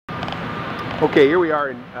Okay, here we are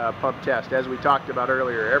in pump test. As we talked about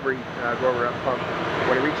earlier, every Gorman-Rupp pump,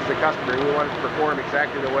 when it reaches a customer, we want it to perform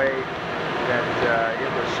exactly the way that it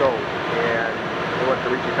was sold, and we want it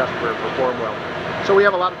to reach a customer and perform well. So we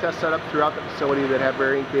have a lot of tests set up throughout the facility that have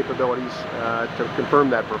varying capabilities to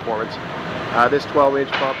confirm that performance. This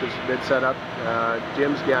 12-inch pump has been set up.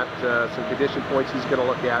 Jim's got some condition points he's going to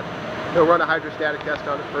look at. He'll run a hydrostatic test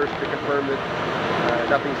on it first to confirm that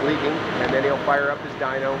nothing's leaking, and then he'll fire up his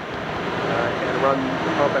dyno and run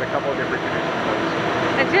the pump at a couple of different condition points.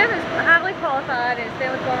 And Jim is highly qualified and has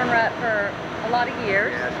been with Gorman-Rupp for a lot of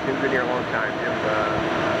years. Yeah, Jim's been here a long time. Jim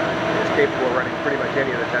is capable of running pretty much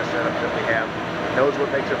any of the test setups that we have. Knows what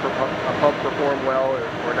makes a pump perform well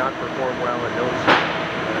or not perform well, and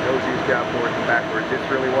knows his job forwards and backwards. It's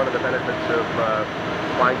really one of the benefits of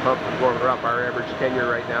buying pumps from Gorman-Rupp. Our average tenure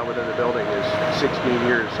right now within the building is 16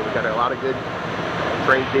 years, so we've got a lot of good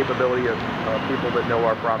trained capability of people that know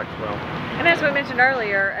our products well. And as we mentioned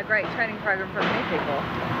earlier, a great training program for new people.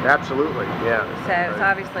 Absolutely, yeah. So it's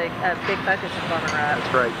obviously a big focus of Gorman-Rupp. That's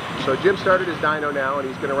right. So Jim started his dyno now, and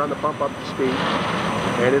he's going to run the pump up to speed,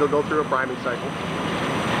 and it'll go through a priming cycle.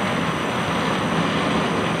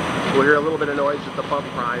 We'll hear a little bit of noise as the pump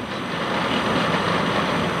primes.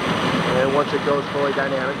 And once it goes fully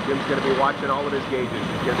dynamic, Jim's going to be watching all of his gauges.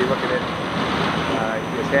 He's going to be looking at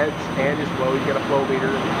his heads and his flow. He's got a flow meter,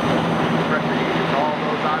 pressure gauges, all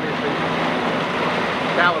those obviously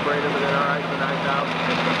calibrated within our ISO 9000.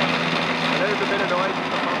 And there's a bit of noise as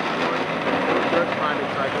the pump is going through its priming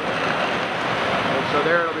cycle. And so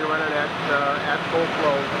there it'll be running at full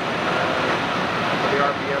flow for the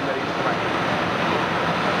RPM that he's selected.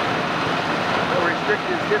 We'll restrict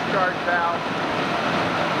his discharge valve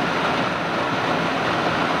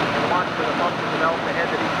and watch for the pump to develop the head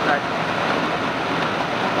that he selects.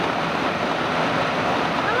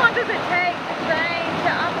 How long does it take to train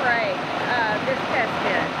to operate this test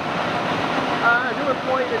kit? A new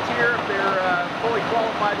employee that's here, if they're fully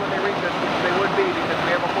qualified when they reach us, which they would be, because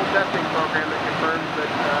we have a full testing program that confirms that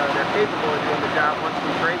they're capable of doing the job once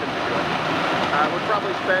we train them to do it. Would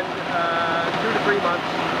probably spend 2 to 3 months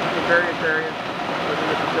in various areas within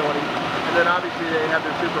the facility. And then obviously they have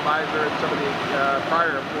their supervisor and some of the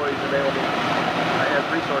prior employees available as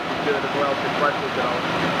resources to it as well, to questions and all.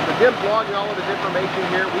 So Jim's logging all of his information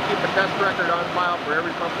here. We keep a test record on file for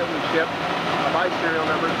every pump that we ship by serial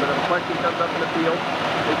numbers, but if a question comes up in the field,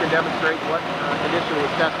 we can demonstrate what condition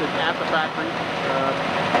was tested at the factory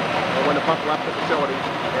or when the pump left the facility,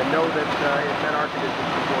 and know that it met our conditions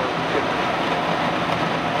before we shipped it.